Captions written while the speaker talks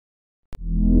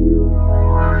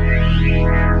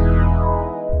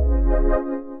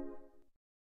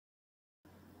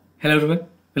Hello everyone,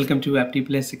 welcome to Apti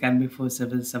Plus Academy for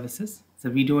Civil Services. It's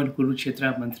a video on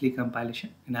Kurukshetra monthly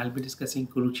compilation, and I'll be discussing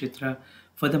Kurukshetra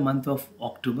for the month of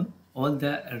October. All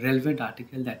the relevant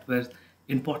articles that were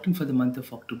important for the month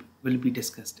of October will be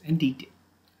discussed in detail.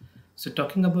 So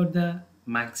talking about the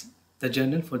magazine, the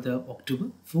journal for the October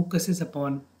focuses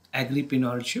upon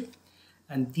agripreneurship,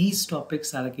 and these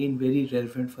topics are again very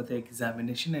relevant for the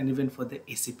examination and even for the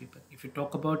essay paper. If you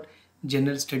talk about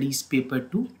general studies paper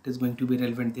 2, it is going to be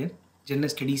relevant there. General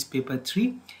studies paper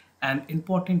 3 and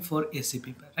important for essay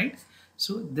paper, right?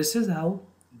 So this is how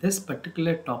this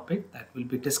particular topic that we'll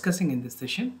be discussing in this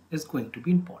session is going to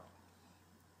be important.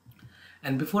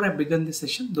 And before I begin this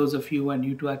session, those of you who are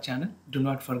new to our channel, do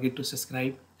not forget to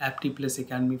subscribe Apti Plus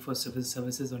Academy for Civil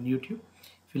Services on YouTube.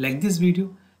 If you like this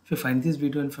video, if you find this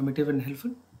video informative and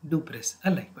helpful, do press a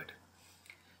like button.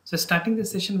 So starting the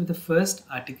session with the first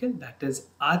article, that is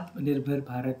Atmanirbhar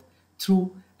Bharat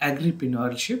through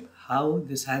agripreneurship, how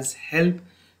this has helped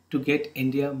to get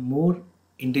India more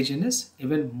indigenous,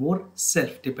 even more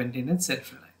self-dependent and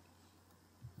self-reliant.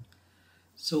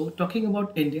 So talking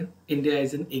about India, India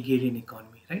is an agrarian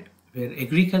economy, right? Where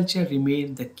agriculture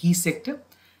remains the key sector,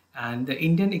 and the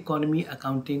Indian economy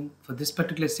accounting for this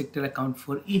particular sector account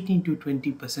for 18 to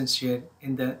 20% share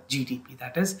in the GDP,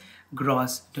 that is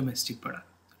gross domestic product.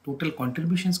 Total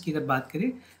contributions की अगर बात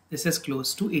करें, this is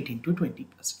close to 18 to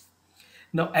 20%.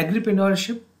 Now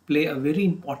agripreneurship play a very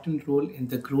important role in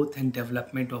the growth and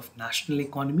development of national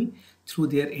economy through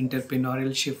their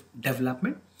entrepreneurship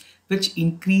development, which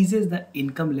increases the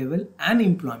income level and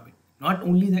employment. Not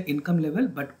only the income level,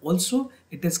 but also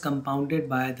it is compounded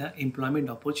by the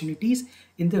employment opportunities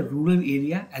in the rural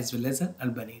area as well as the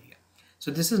urban area.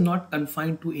 So this is not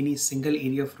confined to any single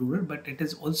area of rural, but it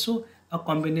is also a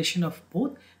combination of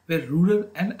both, where rural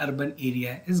and urban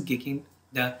area is getting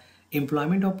the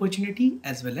employment opportunity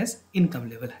as well as income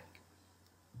level hike.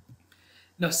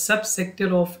 Now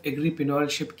subsector of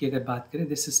agripreneurship की अगर बात करें,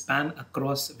 this span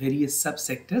across various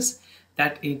subsectors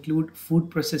that include food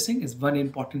processing is one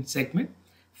important segment,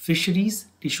 fisheries,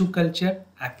 tissue culture,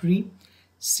 apiary,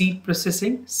 seed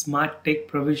processing, smart tech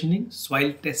provisioning,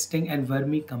 soil testing and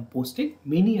vermicomposting.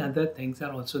 Many other things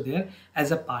are also there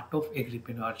as a part of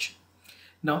agripreneurship.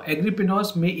 Now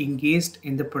agripreneurs may engage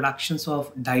in the productions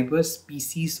of diverse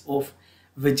species of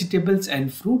vegetables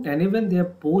and fruit, and even their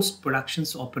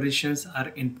post-productions operations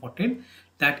are important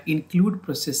that include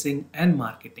processing and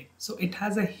marketing. So it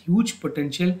has a huge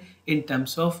potential in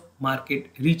terms of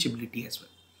market reachability as well.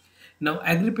 Now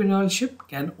agripreneurship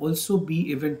can also be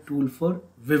even tool for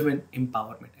women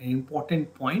empowerment, an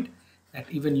important point that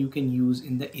even you can use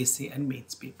in the essay and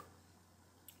mains paper.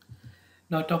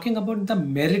 Now talking about the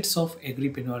merits of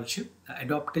agripreneurship, the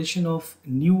adaptation of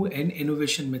new and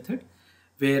innovation method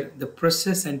where the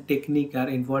process and technique are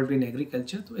involved in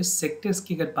agriculture. तो इस sectors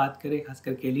की अगर बात करें खास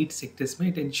करके elite sectors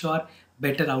में, it ensure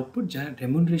better output जहाँ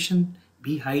remuneration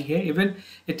भी high है. Even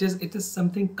it is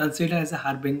something considered as a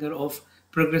harbinger of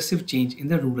progressive change in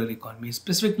the rural economy.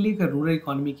 Specifically अगर rural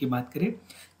economy की बात करें,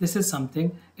 this is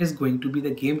something is going to be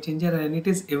the game changer, and it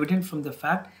is evident from the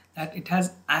fact that it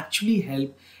has actually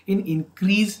helped in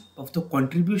increase of the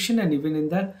contribution and even in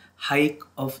the hike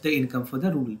of the income for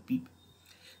the rural people.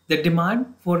 The demand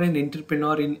for an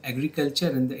entrepreneur in agriculture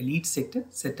and the elite sector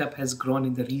setup has grown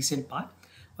in the recent past,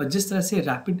 और जिस तरह से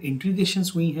rapid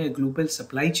integrations हुई हैं global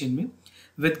supply chain में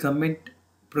with government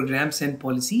programs and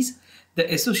policies, the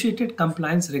associated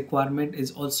compliance requirement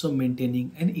is also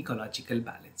maintaining an ecological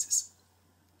balances.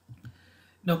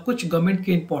 Now कुछ government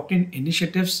के important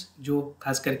initiatives जो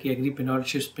खास करके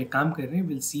एग्रीप्रेन्योरशिप पे काम कर रहे हैं,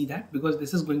 we'll see that because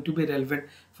this is going to be relevant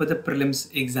for the prelims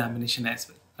examination as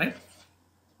well, right?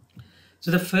 So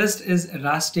the first is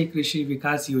Rashtriya Krishi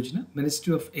Vikas Yojana.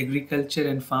 Ministry of Agriculture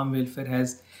and Farm Welfare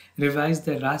has revised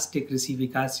the Rashtriya Krishi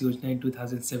Vikas Yojana in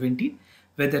 2017,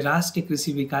 where the Rashtriya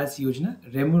Krishi Vikas Yojana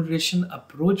remuneration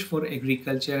approach for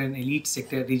agriculture and elite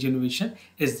sector regeneration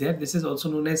is there. This is also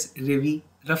known as Revi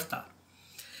Raftar.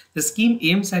 The scheme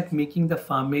aims at making the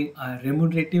farming a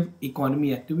remunerative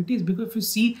economy activities, because if you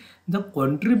see the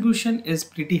contribution is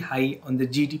pretty high on the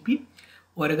GDP,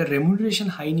 और अगर remuneration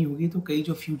high नहीं होगी तो कई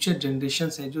जो future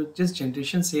generations हैं, जो जिस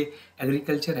जनरेशन से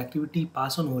एग्रीकल्चर एक्टिविटी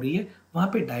पास ऑन हो रही है, वहाँ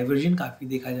पे डाइवर्जन काफ़ी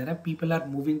देखा जा रहा है. People are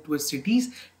moving to cities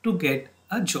to get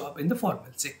a job in the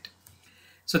formal sector.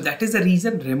 So that is the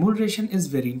reason remuneration is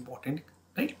very important,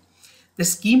 right? The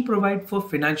scheme provides for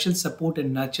financial support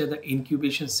and nurture the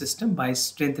incubation system by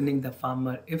strengthening the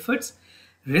farmer efforts,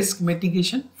 risk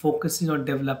mitigation, focusing on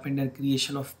development and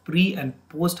creation of pre and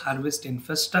post harvest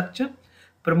infrastructure,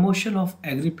 promotion of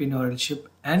agripreneurship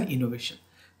and innovation.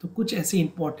 तो कुछ ऐसे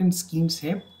important schemes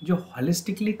हैं जो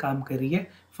holistically काम कर रही है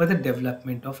for the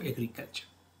development of agriculture.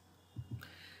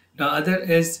 The other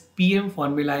is PM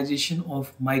Formalization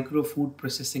of Micro Food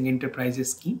Processing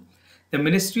Enterprises Scheme. The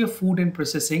Ministry of Food and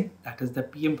Processing, that is the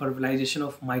PM Formalization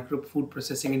of Micro Food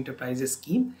Processing Enterprises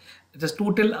Scheme, it has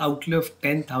total outlay of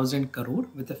 10,000 crore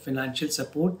with the financial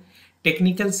support,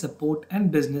 technical support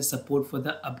and business support for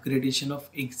the upgradation of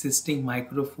existing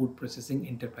micro food processing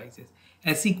enterprises.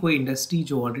 ऐसी कोई industry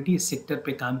जो already इस sector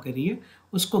पे काम कर रही है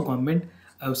उसको गवर्नमेंट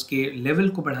उसके लेवल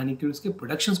को बढ़ाने के लिए, उसके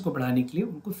प्रोडक्शंस को बढ़ाने के लिए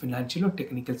उनको फाइनेंशियल और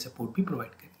टेक्निकल सपोर्ट भी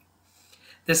प्रोवाइड करेगी.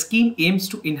 The scheme aims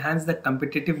to enhance the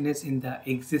competitiveness in the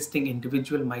existing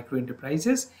individual micro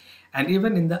enterprises and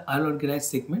even in the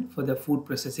unorganized segment for the food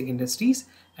processing industries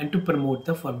and to promote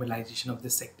the formalization of the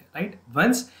sector, right?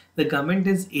 Once the government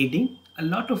is aiding, a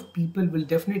lot of people will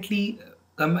definitely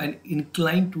come and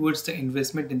incline towards the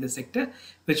investment in the sector,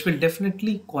 which will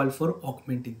definitely call for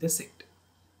augmenting the sector.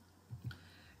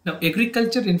 Now,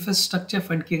 Agriculture Infrastructure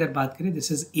Fund की अगर बात करें,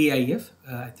 this is AIF.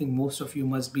 I think most of you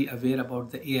must be aware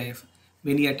about the AIF.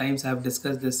 Many a times I have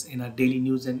discussed this in our daily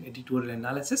news and editorial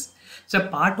analysis. So, a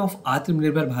part of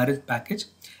Atmanirbhar Bharat package,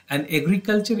 an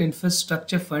Agriculture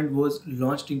Infrastructure Fund was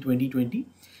launched in 2020.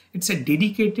 It's a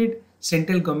dedicated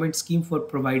central government scheme for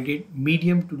provided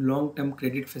medium to long-term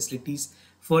credit facilities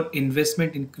for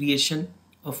investment in creation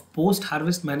of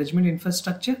post-harvest management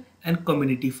infrastructure and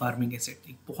community farming asset.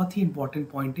 एक बहुत ही important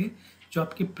point है जो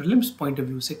आपके prelims point of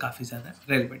view से काफ़ी ज़्यादा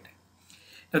relevant है.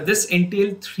 Now, this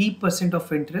entailed 3%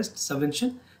 of interest subvention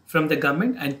from the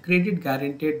government and credit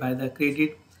guaranteed by the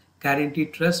Credit Guarantee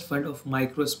Trust Fund of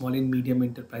Micro, Small and Medium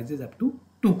Enterprises up to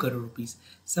 2 crore rupees.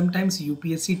 Sometimes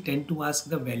UPSC tend to ask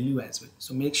the value as well.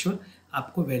 So make sure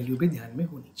आपको value भी ध्यान में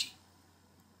होनी चाहिए.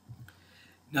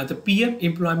 Now, the PM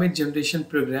Employment Generation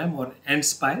Program or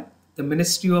ANSPIRE, the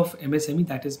Ministry of MSME,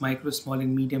 that is Micro, Small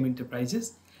and Medium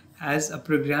Enterprises, has a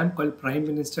program called Prime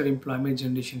Minister Employment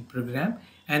Generation Program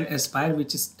and ASPIRE,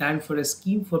 which stands for a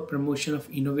scheme for promotion of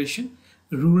innovation,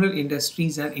 rural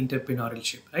industries and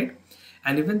entrepreneurship, right?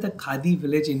 And even the Khadi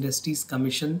Village Industries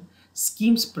Commission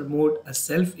schemes promote a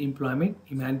self-employment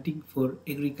emanating for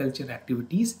agriculture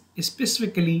activities,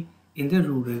 specifically in the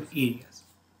rural areas.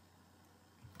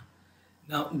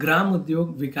 Now, Gram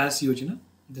Udyog Vikas Yojana,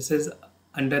 this is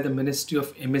under the Ministry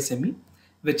of MSME,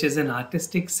 which is an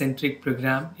artistic-centric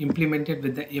program implemented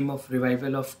with the aim of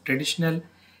revival of traditional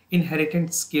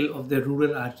inherited skill of the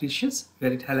rural artisans,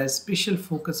 where it has a special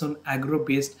focus on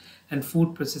agro-based and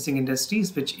food processing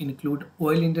industries, which include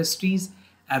oil industries,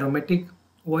 aromatic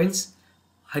oils,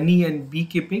 honey and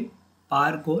beekeeping,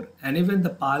 pargor, and even the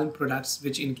palm products,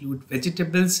 which include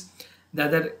vegetables. The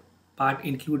other part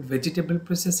include vegetable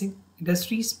processing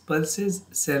industries, pulses,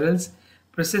 cereals,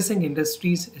 processing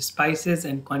industries, spices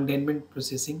and condiment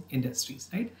processing industries,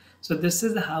 right? So this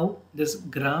is how this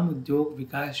Gram Udyog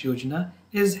Vikas Yojana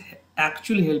is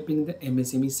actually helping the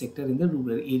MSME sector in the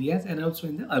rural areas and also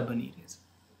in the urban areas.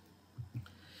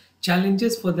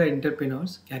 Challenges for the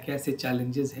entrepreneurs, क्या-क्या ऐसे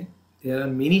challenges हैं? There are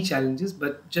many challenges,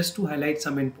 but just to highlight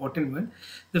some important one.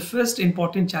 The first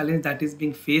important challenge that is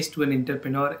being faced to an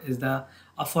entrepreneur is the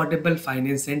affordable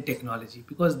finance and technology,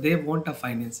 because they want a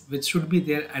finance which should be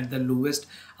there at the lowest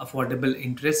affordable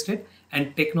interest rate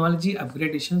and technology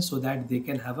upgradation so that they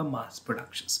can have a mass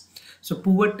productions. So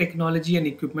poor technology and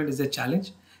equipment is a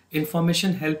challenge.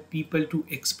 Information help people to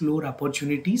explore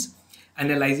opportunities,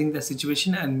 analyzing the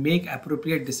situation and make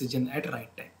appropriate decision at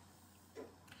right time.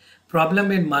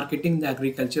 Problem in marketing the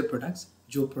agriculture products,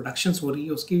 जो productions हो रही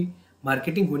है उसकी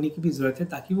marketing होने की भी ज़रूरत है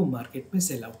ताकि वो मार्केट में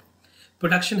सेल आउट हो.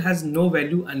 Production has no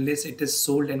value unless it is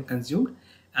sold and consumed,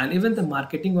 and even the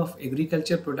marketing of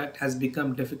agriculture product has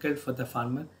become difficult for the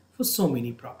farmer for so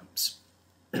many problems.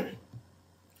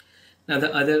 Now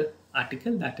the other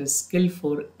article, that is skill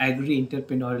for agri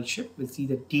entrepreneurship. We'll see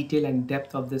the detail and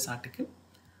depth of this article.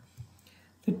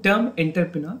 The term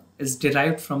entrepreneur is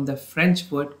derived from the French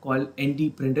word called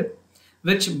entreprendre,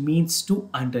 which means to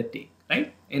undertake, right?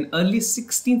 In early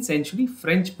 16th century,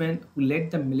 Frenchmen who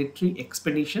led the military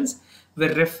expeditions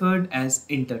were referred as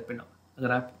entrepreneur.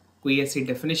 अगर आप कोई ऐसी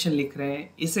definition लिख रहे हैं,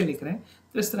 इसे लिख रहे हैं,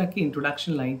 तो इस तरह की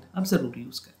introduction line आप ज़रूर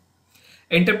यूज़ करें.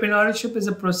 Entrepreneurship is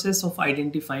a process of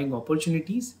identifying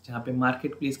opportunities जहाँ पे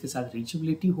marketplace के साथ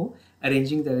reachability हो,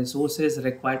 arranging the resources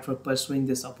required for pursuing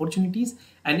these opportunities,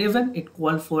 and even it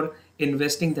call for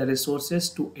investing the resources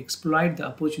to exploit the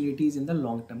opportunities in the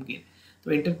long term gain.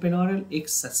 तो entrepreneurial एक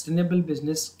sustainable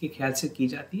business के ख्याल से की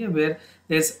जाती है, where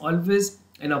there is always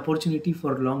an opportunity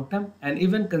for long term, and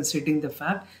even considering the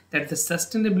fact that the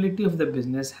sustainability of the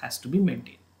business has to be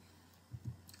maintained.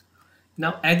 Now,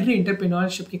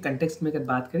 agri-entrepreneurship के context में अगर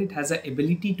बात करें, it has the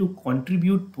ability to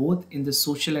contribute both in the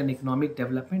social and economic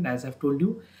development. As I've told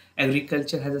you,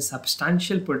 agriculture has a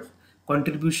substantial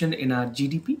contribution in our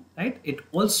GDP, right? It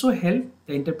also help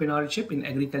the entrepreneurship in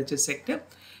agriculture sector,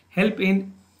 help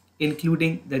in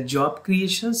including the job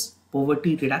creations,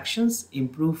 poverty reductions,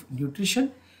 improved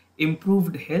nutrition,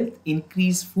 improved health,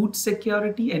 increased food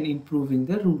security, and improving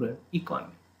the rural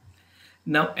economy.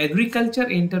 Now, agriculture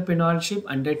entrepreneurship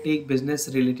undertake business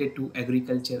related to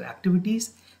agriculture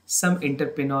activities, some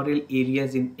entrepreneurial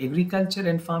areas in agriculture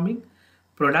and farming,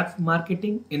 product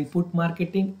marketing, input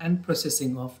marketing, and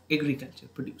processing of agriculture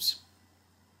produce.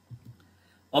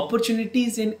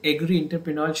 Opportunities in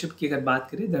agri-entrepreneurship की अगर बात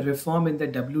करें, the reform in the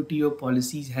WTO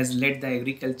policies has led the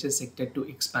agriculture sector to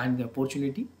expand the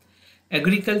opportunity.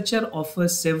 Agriculture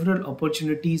offers several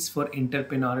opportunities for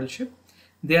entrepreneurship.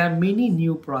 There are many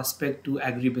new prospects to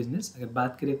agribusiness. अगर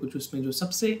बात करें कुछ उसमें जो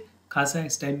सबसे खासा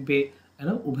इस टाइम पे है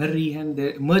ना उभर रही है and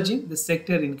they're emerging. The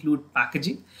sector include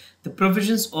packaging, the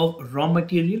provisions of raw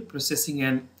material, processing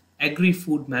and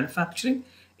agri-food manufacturing,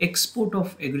 export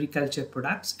of agriculture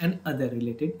products and other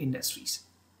related industries.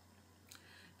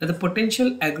 Now, the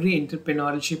potential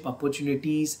agri-entrepreneurship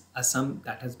opportunities are some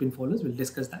that has been followed. We'll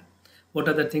discuss that. What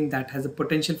are the things that has the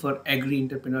potential for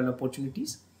agri-entrepreneurial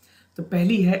opportunities? तो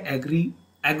पहली है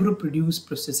agro produce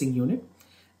processing unit,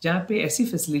 जहाँ पे ऐसी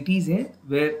facilities हैं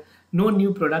where no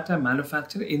new products are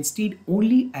manufactured, instead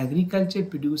only agriculture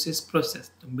produces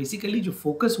processed. तो basically जो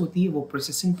focus होती है वो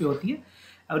processing पे होती है.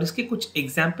 और इसके कुछ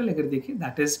एग्जाम्पल अगर देखें,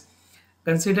 that is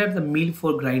consider the meal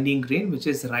for grinding grain which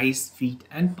is rice, wheat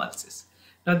and pulses.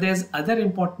 Now there is other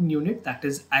important unit that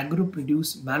is agro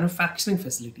produce manufacturing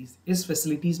facilities. इस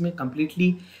फैसिलिटीज में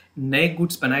कंप्लीटली नए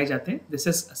गुड्स बनाए जाते हैं. This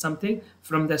is something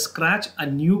from the scratch a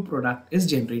new product is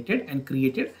generated and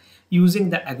created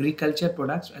using the agriculture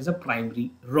products as a primary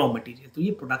raw material. तो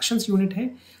ये productions unit है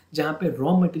जहाँ पे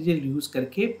रॉ मटेरियल यूज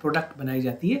करके प्रोडक्ट बनाई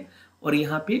जाती है और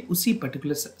यहाँ पे उसी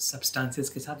पर्टिकुलर सब्सटेंसेस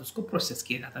के साथ उसको प्रोसेस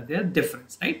किया जाता है. There are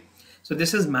difference, right? So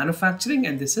this is manufacturing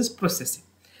and this is processing.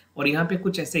 और यहाँ पे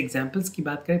कुछ ऐसे एग्जांपल्स की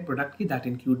बात करें प्रोडक्ट की, that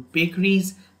include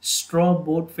bakeries, straw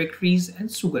board factories and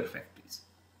sugar factories.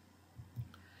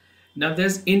 Now there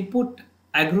is input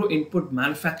agro input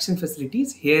manufacturing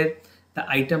facilities. Here the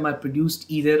item are produced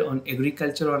either on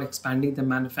agriculture or expanding the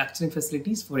manufacturing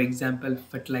facilities. For example,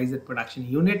 fertilizer production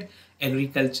unit,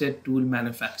 agriculture tool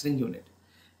manufacturing unit.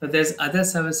 Now there's other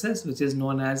services which is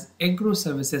known as agro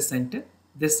services center.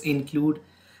 This include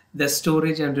the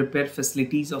storage and repair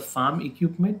facilities of farm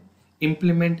equipment,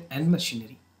 implement and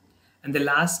machinery. And the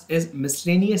last is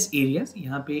miscellaneous areas.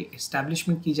 यहाँ पे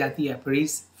establishment की जाती है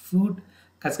apparels, food,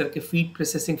 खास करके feed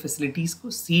processing facilities को,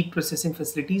 seed processing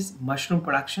facilities, mushroom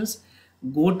productions,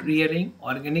 goat rearing,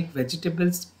 organic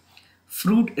vegetables,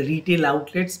 fruit retail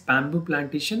outlets, bamboo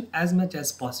plantation. As much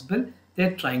as possible they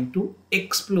are trying to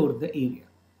explore the area.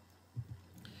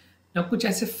 Now कुछ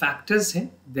ऐसे factors हैं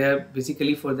they are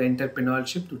basically for the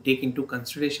entrepreneurship to take into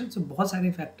consideration. So बहुत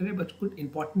सारे factor है, but कुछ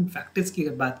important factors की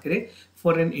अगर बात करें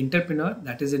for an entrepreneur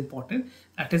that is important,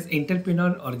 that is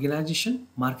entrepreneur organization,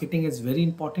 marketing is very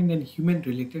important and human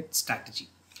related strategy.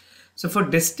 So for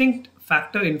distinct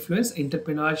factor influence,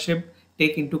 entrepreneurship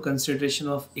take into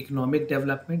consideration of economic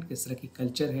development, किस तरह की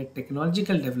culture है,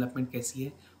 technological development कैसी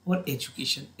है, और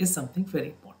education is something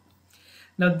very important.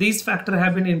 Now these factors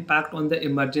have an impact on the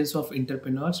emergence of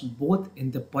entrepreneurs both in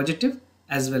the positive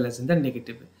as well as in the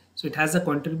negative way. So it has a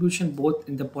contribution both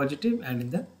in the positive and in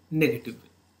the negative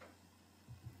way.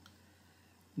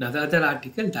 Now the other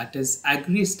article, that is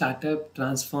agri startup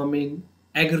transforming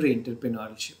agri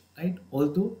entrepreneurship, right?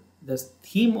 Although the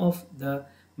theme of the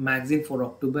magazine for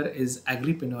October is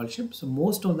agripreneurship, so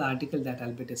most of the article that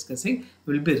I'll be discussing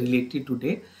will be related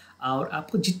today. और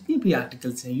आपको जितनी भी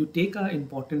articles हैं, you take a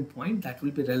important point that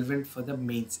will be relevant for the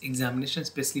mains examination,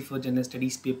 specially for general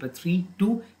studies paper 3,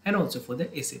 2 and also for the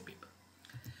essay paper.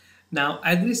 Now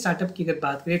agree startup की अगर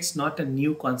बात करें, it's not a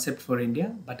new concept for India,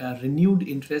 but a renewed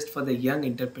interest for the young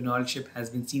entrepreneurship has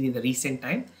been seen in the recent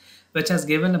time, which has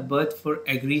given a birth for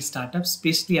agri startups,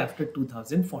 especially after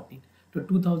 2014. तो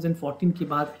 2014 के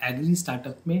बाद agree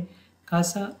startup में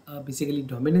खासा basically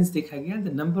dominance देखा गया.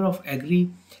 The number of agree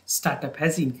startup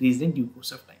has increased in due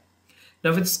course of time.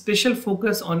 Now with special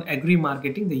focus on agri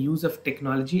marketing, the use of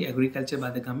technology, agriculture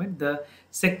by the government, the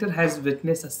sector has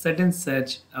witnessed a sudden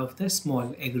surge of the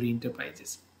small agri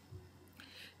enterprises.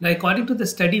 Now according to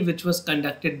the study which was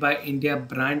conducted by India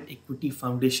Brand Equity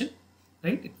Foundation,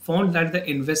 right, it found that the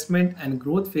investment and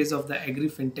growth phase of the agri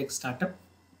fintech startup,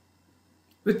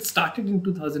 which started in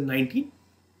 2019,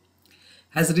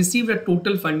 has received a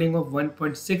total funding of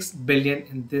 1.6 billion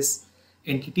in these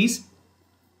entities,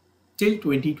 till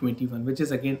 2021, which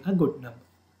is again a good number.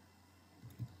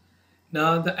 Now,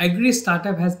 the agri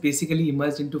startup has basically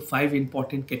emerged into 5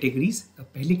 important categories. The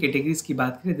पहली categories की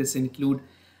बात करें, this include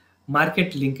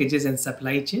market linkages and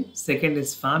supply chain. Second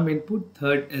is farm input.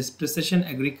 Third is precision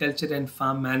agriculture and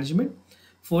farm management.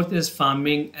 Fourth is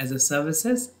farming as a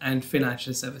services and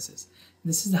financial services.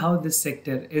 This is how this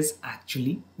sector is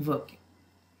actually working.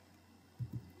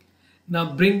 Now,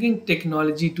 bringing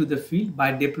technology to the field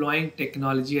by deploying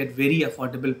technology at very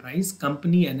affordable price,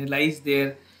 company analyze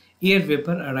their air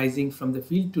vapor arising from the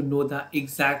field to know the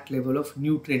exact level of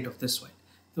nutrient of the soil.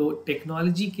 तो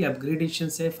technology की upgradation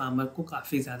से farmer को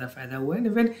काफ़ी ज़्यादा फायदा हुआ है,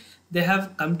 even they have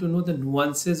come to know the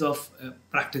nuances of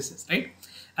practices, right?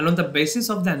 And on the basis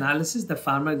of the analysis, the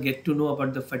farmer get to know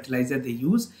about the fertilizer they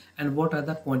use and what are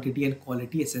the quantity and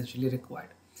quality essentially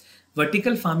required.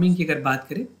 Vertical farming की अगर बात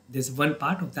करें, there's one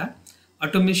part of that.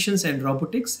 Automations and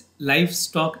robotics,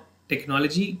 livestock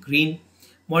technology,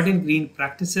 modern green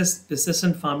practices,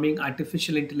 precision farming,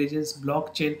 artificial intelligence,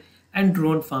 blockchain, and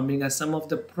drone farming are some of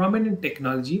the prominent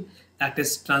technology that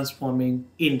is transforming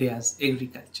India's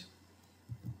agriculture.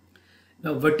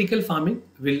 Now, vertical farming,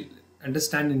 we'll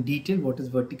understand in detail what is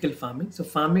vertical farming. So,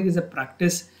 farming is a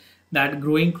practice that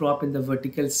growing crop in the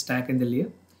vertical stack in the layer,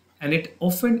 and it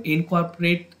often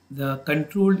incorporate the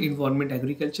controlled environment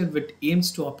agriculture which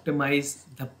aims to optimize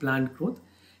the plant growth.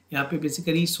 यहाँ पे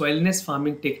basically soilless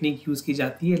farming technique use की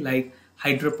जाती है like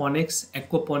hydroponics,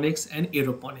 aquaponics, and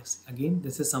aeroponics. Again,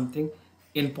 this is something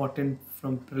important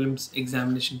from prelims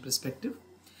examination perspective.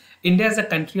 India is a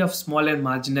country of small and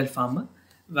marginal farmer.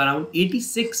 Around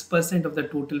 86% of the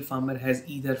total farmer has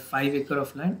either 5 acre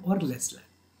of land or less land.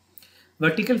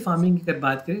 Vertical farming की अगर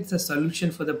बात करें, it's a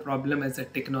solution for the problem as the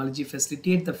technology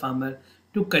facilitate the farmer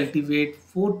to cultivate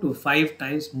 4 to 5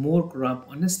 times more crop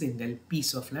on a single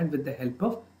piece of land with the help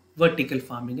of vertical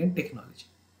farming and technology.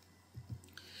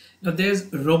 Now, there's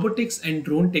robotics and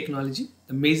drone technology.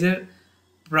 The major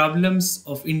problems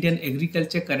of Indian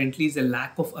agriculture currently is a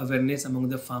lack of awareness among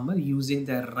the farmer using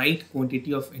the right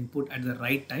quantity of input at the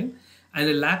right time, and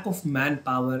the lack of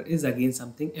manpower is again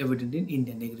something evident in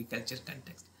Indian agriculture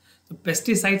context. तो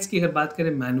pesticides की अगर बात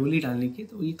करें manually डालने की,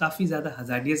 तो ये काफ़ी ज़्यादा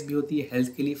हजार्डियस भी होती है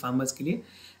हेल्थ के लिए, फार्मर्स के लिए,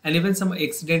 and even some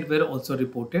accident were also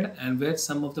reported and where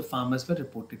some of the farmers were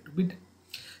reported to be dead.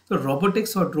 तो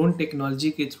रोबोटिक्स और ड्रोन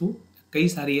टेक्नोलॉजी के थ्रू कई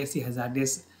सारी ऐसी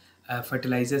हजार्डियस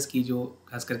फर्टिलाइजर्स की जो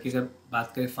खास करके अगर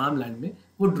बात करें फार्म लैंड में,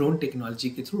 वो ड्रोन टेक्नोलॉजी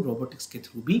के थ्रू, रोबोटिक्स के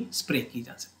थ्रू भी स्प्रे की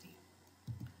जा सकती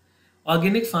है.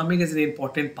 Organic farming is an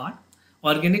important part.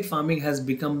 Organic farming has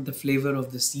become the flavour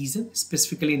of the season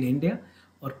specifically in India.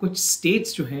 और कुछ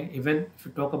स्टेट्स जो हैं, even if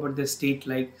you talk about the state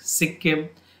like Sikkim,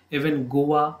 even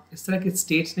Goa, इस तरह के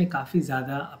स्टेट्स ने काफ़ी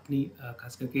ज़्यादा अपनी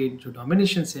खास करके जो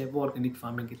डोमिनेशन है वो ऑर्गेनिक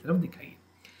फार्मिंग की तरफ दिखाई है.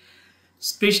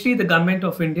 Especially the government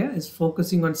of India is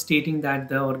focusing on stating that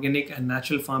the organic and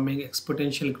natural farming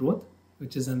exponential growth,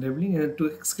 which is unraveling, and to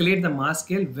escalate the mass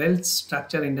scale wealth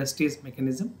structure industries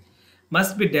mechanism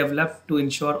must be developed to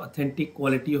ensure authentic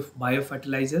quality of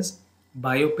biofertilizers,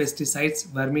 biopesticides,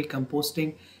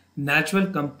 vermicomposting,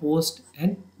 natural compost,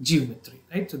 and geometry.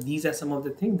 Right. So these are some of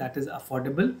the things that is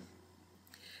affordable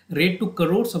rate to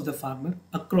crores of the farmer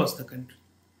across the country.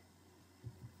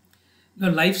 Now,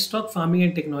 livestock farming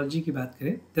and technology की बात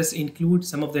करें, this includes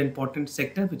some of the important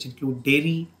sectors which include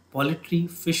dairy, poultry,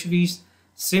 fisheries,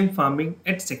 shrimp farming,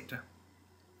 etc.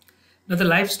 Now, the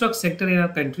livestock sector in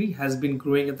our country has been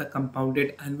growing at the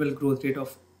compounded annual growth rate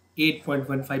of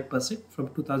 8.15% from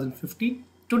 2015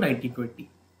 to 1920.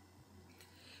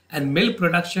 And milk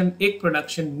production, egg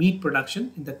production, meat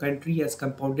production in the country has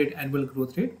compounded annual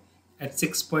growth rate at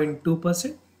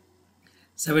 6.2%.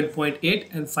 7.8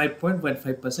 and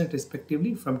 5.15%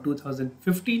 respectively from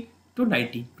 2015 to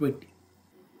 1920.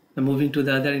 Now, moving to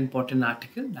the other important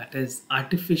article, that is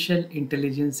artificial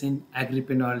intelligence in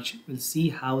agripreneurship. We'll see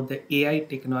how the AI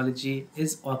technology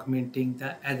is augmenting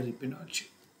the agripreneurship.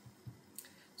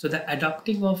 So the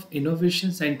adopting of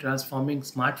innovations and transforming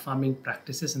smart farming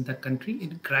practices in the country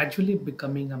is gradually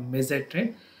becoming a major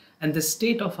trend, and the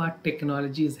state-of-art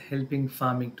technology is helping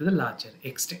farming to the larger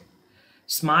extent.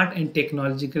 Smart and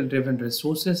technological driven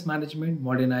resources management,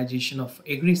 modernization of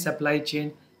agri supply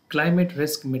chain, climate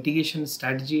risk mitigation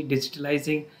strategy,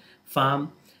 digitalizing farm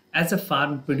as a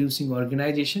farm producing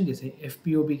organization, जैसे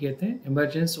FPO भी कहते हैं,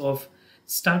 emergence of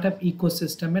startup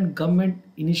ecosystem and government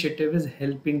initiative is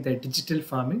helping the digital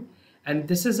farming, and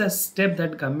this is a step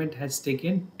that government has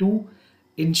taken to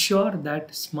ensure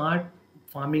that smart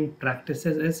farming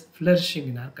practices is flourishing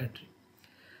in our country.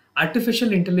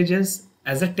 Artificial intelligence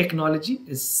as a technology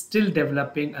is still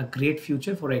developing a great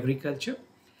future for agriculture,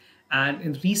 And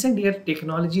in recent years,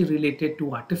 technology related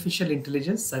to artificial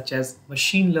intelligence, such as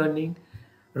machine learning,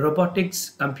 robotics,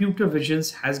 computer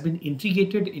visions, has been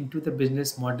integrated into the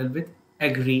business model with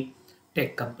agri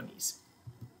tech companies.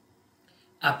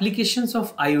 Applications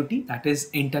of IoT, that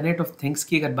is internet of things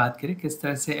की अगर बात करें किस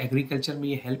तरह से agriculture में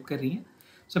ये help कर रही है.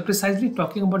 सो precisely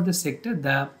talking about the sector,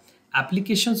 the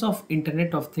applications of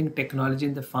internet of thing technology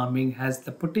in the farming has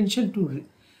the potential to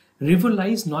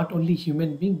revolutionize not only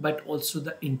human being but also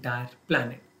the entire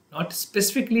planet. Not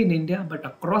specifically in India but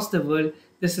across the world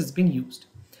this is being used.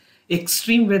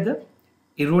 Extreme weather,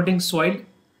 eroding soil,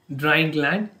 drying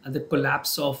land, and the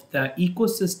collapse of the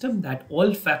ecosystem, that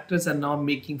all factors are now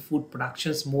making food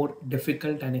productions more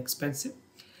difficult and expensive.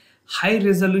 High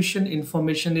resolution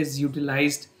information is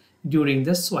utilized during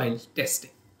the soil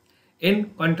testing. In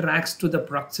contrast to the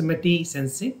proximity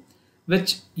sensing,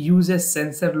 which uses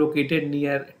sensor located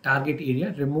near target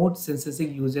area, remote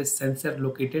sensing uses sensor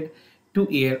located to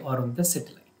air or on the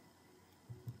satellite.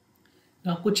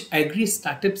 Now, कुछ agree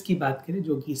startups की बात करें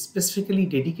जो कि specifically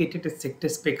dedicated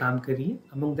sectors पे काम कर रही है.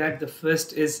 Among that the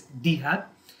first is Bihar.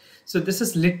 So this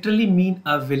is literally mean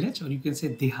a village और you can say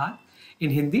Bihar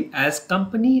in Hindi as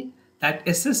company that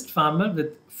assist farmer with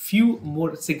few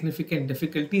more significant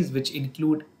difficulties, which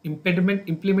include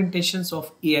implementations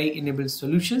of AI enabled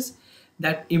solutions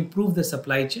that improve the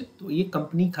supply chain. तो ये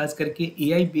company खास करके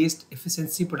AI based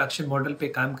efficiency production model पे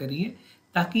काम कर रही है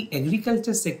ताकि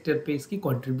एग्रीकल्चर सेक्टर पे इसकी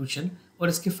कंट्रीब्यूशन और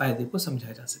इसके फायदे को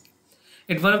समझा जा सके.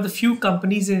 It's one of the few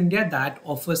companies in India that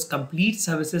offers complete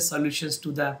services solutions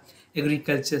to the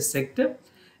agriculture sector.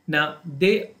 Now,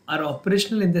 they are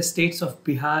operational in the states of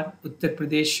Bihar, Uttar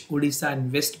Pradesh, Odisha,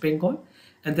 and West Bengal,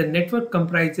 and the network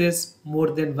comprises more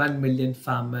than 1 million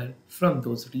farmers from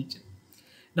those regions.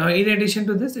 Now, in addition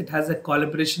to this, it has a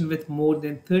collaboration with more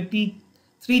than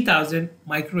 33,000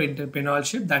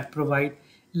 micro-entrepreneurship that provide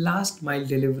last mile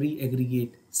delivery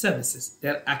aggregate services. They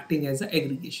are acting as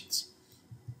aggregations.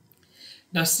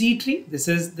 Now, C-Tree,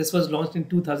 this was launched in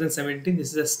 2017.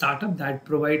 This is a startup that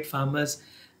provides farmers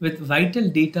with vital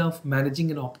data of managing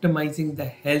and optimizing the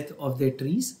health of their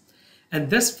trees. And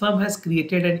this firm has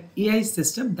created an AI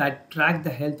system that track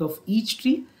the health of each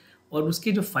tree और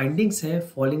उसके जो findings हैं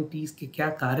falling trees के क्या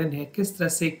कारण है, किस तरह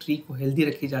से एक tree को healthy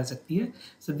रखी जा सकती है.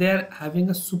 So they are having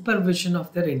a supervision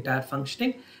of their entire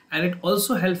functioning, and it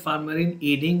also helps farmer in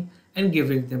aiding and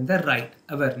giving them the right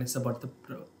awareness about the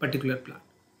particular plant.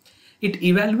 It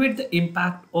evaluates the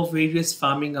impact of various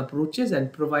farming approaches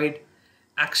and provide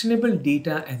actionable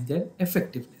data and their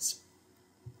effectiveness.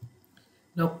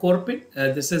 Now, Corpin,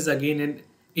 this is again an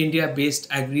India-based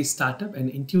agri startup, an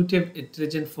intuitive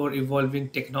intelligent for evolving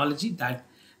technology that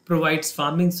provides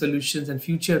farming solutions and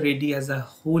future-ready as a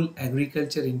whole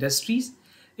agriculture industries.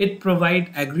 It provides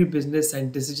agribusiness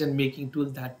and decision-making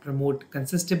tools that promote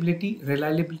consistency,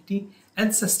 reliability,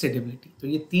 and sustainability. तो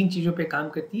ये तीन चीज़ों पे काम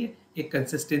करती है. एक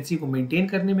consistency को मेंटेन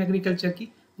करने में एग्रीकल्चर की,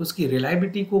 उसकी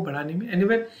रिलायबिलिटी को बढ़ाने में, and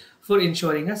even for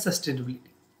ensuring a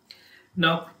sustainability.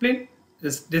 Now, Compilation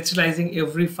is digitalizing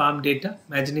every farm data,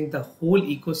 imagining the whole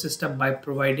ecosystem by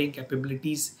providing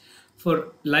capabilities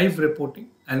for live reporting,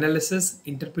 analysis,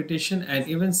 interpretation, and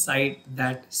even sight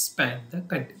that span the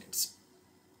continents.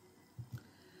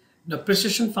 Now,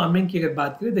 precision farming की अगर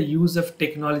बात करें, the use of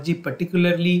technology,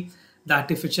 particularly the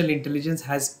artificial intelligence,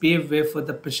 has paved way for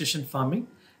the precision farming.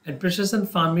 And precision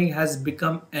farming has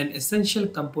become an essential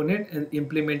component in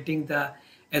implementing the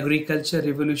agriculture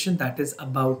revolution that is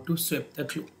about to sweep the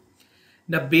globe.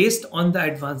 Now, based on the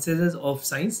advances of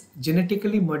science,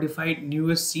 genetically modified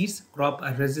newer seeds crop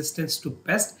are resistant to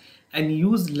pests and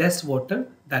use less water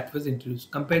that was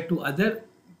introduced. Compared to other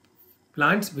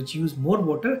plants which use more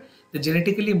water, the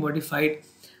genetically modified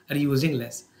are using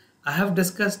less. I have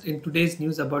discussed in today's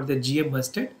news about the GM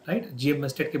mustard, right? GM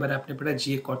mustard के बारे में आपने पढ़ा,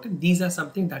 GA cotton. These are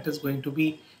something that is going to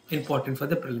be important for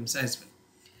the prelims as well.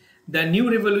 The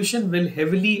new revolution will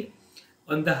heavily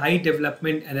on the high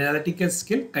development and analytical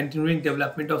skill, continuing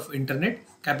development of internet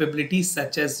capabilities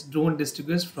such as drone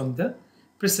distributors from the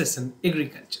precision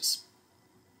agricultures.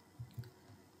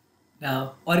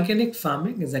 Now, organic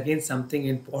farming is again something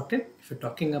important. If you're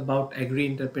talking about agri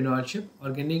entrepreneurship,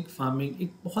 organic farming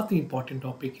एक बहुत ही important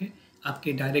topic है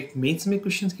आपके direct mains में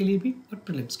questions के लिए भी और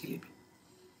prelims के लिए भी.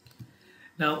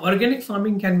 Now, organic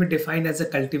farming can be defined as a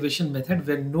cultivation method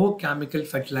where no chemical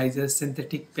fertilizers,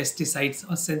 synthetic pesticides,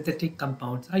 or synthetic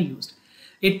compounds are used.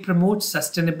 It promotes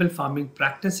sustainable farming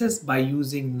practices by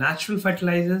using natural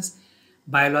fertilizers,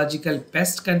 biological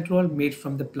pest control made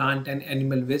from the plant and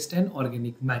animal waste, and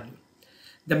organic manure.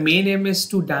 The main aim is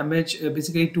to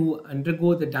basically to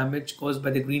undergo the damage caused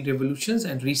by the green revolutions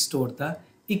and restore the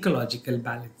ecological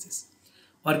balances.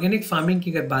 Organic farming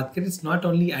की अगर बात करें, it's not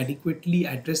only adequately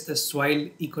address the soil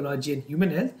ecology and human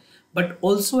health, but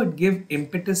also it give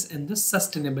impetus in the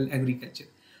sustainable agriculture.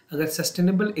 अगर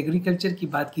sustainable agriculture की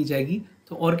बात की जाएगी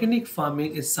तो organic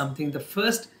farming is something the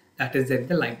first that is there in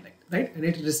the limelight, right, and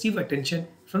it receive attention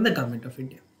from the government of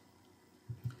India.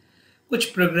 कुछ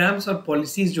programmes और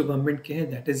policies जो government के हैं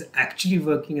that is actually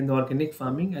working in the organic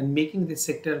farming and making this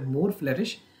sector more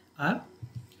flourish are: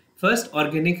 first,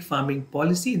 organic farming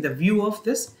policy. In the view of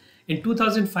this, in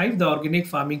 2005 the organic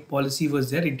farming policy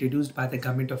was there, introduced by the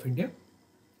government of India,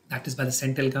 that is by the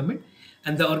central government.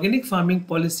 And the organic farming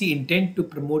policy intend to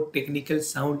promote technical,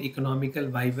 sound,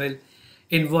 economical, viable,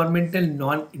 environmental,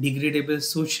 non-degradable,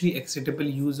 socially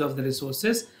acceptable use of the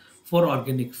resources for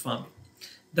organic farming.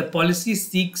 The policy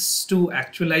seeks to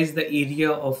actualize the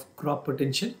area of crop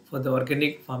potential for the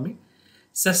organic farming,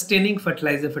 sustaining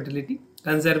fertilizer fertility,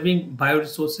 conserving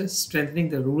bioresources, strengthening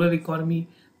the rural economy,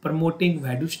 promoting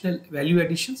value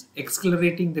additions,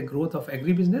 accelerating the growth of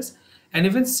agribusiness, and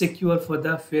even secure for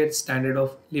the fair standard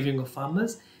of living of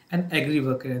farmers and agri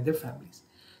workers and their families.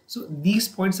 So these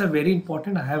points are very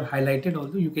important. I have highlighted,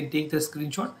 although you can take the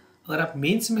screenshot. अगर आप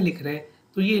mains में लिख रहे हैं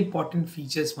तो ये important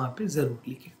features वहाँ पे जरूर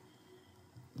लिखें.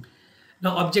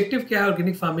 Now, objective क्या है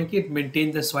organic farming की? It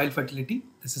maintain the soil fertility.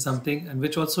 This is something and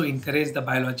which also encourage the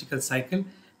biological cycle.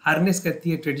 Harness करती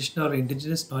है traditional और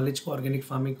indigenous knowledge को organic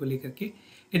farming को लेकर के.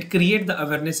 It create the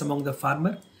awareness among the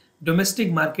farmer.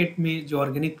 Domestic market में जो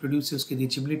organic produce है उसकी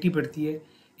reachability बढ़ती है.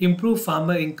 Improve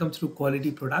farmer income through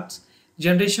quality products.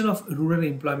 Generation of rural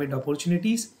employment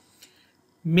opportunities.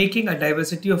 Making a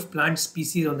diversity of plant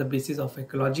species on the basis of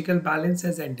ecological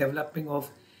balances and developing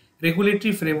of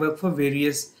regulatory framework for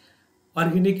various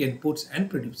organic inputs and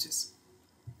produces.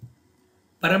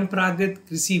 Parampragat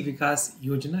Krishi Vikas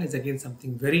Yojana is again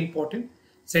something very important.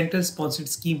 Central sponsored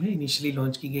scheme है, initially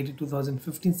launched की गई थी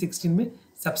 2015-16 में.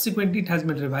 Subsequently it has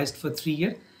been revised for 3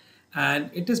 years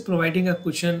and it is providing a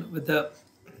cushion with a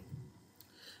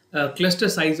cluster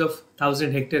size of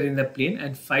 1000 hectare in the plain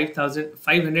and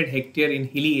 500 hectare in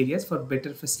hilly areas for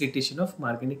better facilitation of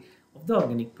marketing of the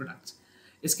organic products.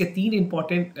 इसके 3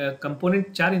 important component,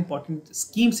 4 important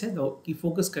schemes हैं की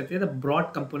focus करते हैं. The broad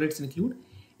components include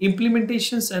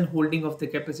implementations and holding of the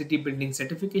capacity building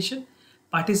certification,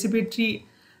 participatory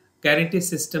guarantee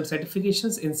system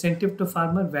certifications, incentive to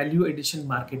farmer, value addition,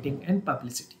 marketing and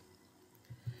publicity.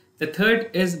 The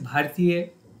third is भारतीय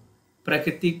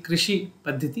प्राकृतिक कृषि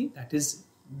पद्धति, that is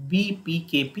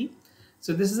BPKP.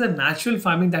 So this is a natural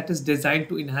farming that is designed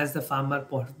to enhance the farmer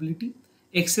profitability,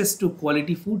 access to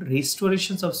quality food,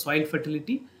 restoration of soil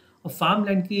fertility और farm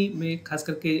land की में खास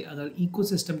करके अगर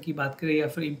इकोसिस्टम की बात करें या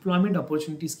फिर एम्प्लॉयमेंट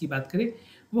अपॉर्चुनिटीज़ की बात करें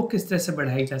वो किस तरह से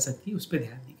बढ़ाई जा सकती है उस पर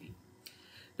ध्यान दी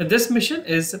गई. This mission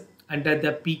is under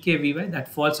the PKVY that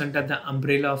falls under the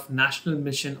umbrella of national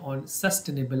mission on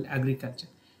sustainable agriculture,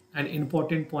 an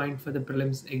important point for the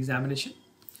prelims examination.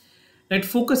 It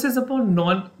focuses upon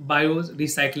non-bios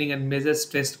recycling and measures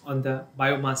stressed on the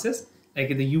biomasses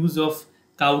like the use of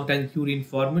cow dung urine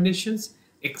formulations,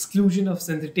 exclusion of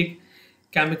synthetic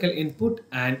chemical input,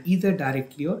 and either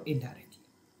directly or indirectly.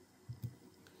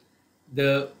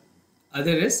 The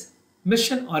other is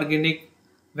Mission Organic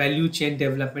Value Chain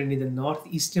Development in the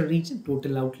Northeastern region.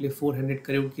 Total outlay 400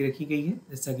 crore की रखी गई है.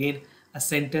 This again a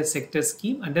center sector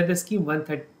scheme. Under the scheme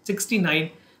 169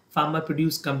 farmer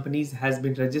produced companies has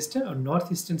been registered और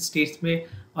Northeastern states में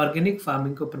organic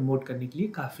farming को promote करने के लिए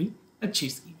काफ़ी अच्छी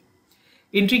scheme.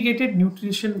 Integrated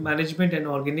nutrition management and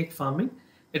organic farming.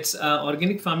 It's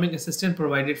organic farming assistant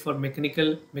provided for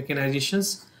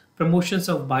mechanizations, promotions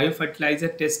of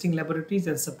biofertilizer testing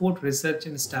laboratories, and support research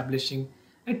and establishing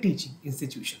and teaching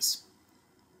institutions.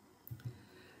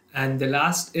 And the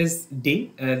last is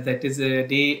DAY, that is a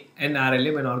DAY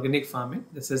NRLM and organic farming.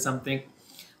 This is something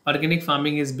organic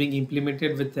farming is being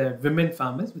implemented with women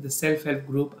farmers with a self-help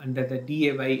group under the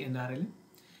DAY NRLM.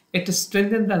 It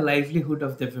strengthens the livelihood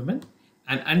of the women.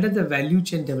 And under the value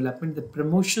chain development, the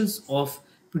promotions of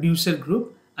producer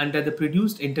group under the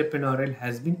produced entrepreneurial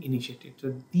has been initiated.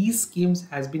 So these schemes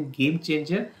has been game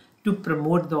changer to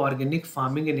promote the organic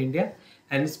farming in India.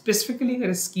 And specifically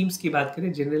अगर schemes की बात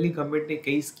करें, generally government ने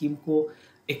कई scheme को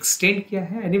extend किया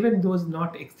है, and even those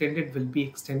not extended will be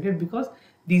extended because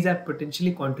these are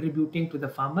potentially contributing to the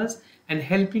farmers and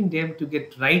helping them to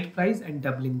get right price and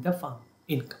doubling the farm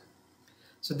income.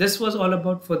 So this was all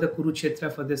about for the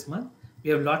Kurukshetra for this month. We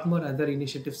have a lot more other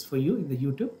initiatives for you in the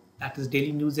YouTube. That is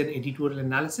daily news and editorial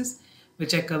analysis,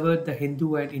 which I covered the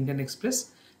Hindu and Indian Express.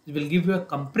 It will give you a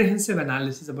comprehensive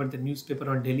analysis about the newspaper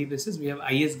on daily basis. We have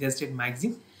IS Guested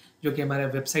magazine, जो कि हमारे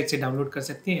website से download कर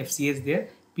सकते हैं. FCS there,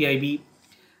 PIB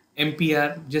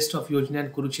MPR just of Yojana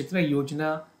and Kurukshetra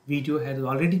Yojana video has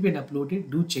already been uploaded.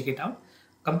 Do check it out.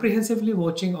 Comprehensively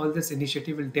watching all this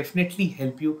initiative will definitely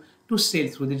help you to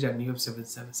sail through the journey of civil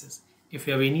services. If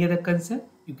you have any other concern,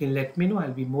 you can let me know.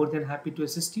 I'll be more than happy to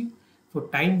assist you. For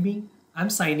time being, I'm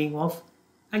signing off.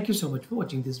 Thank you so much for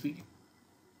watching this video.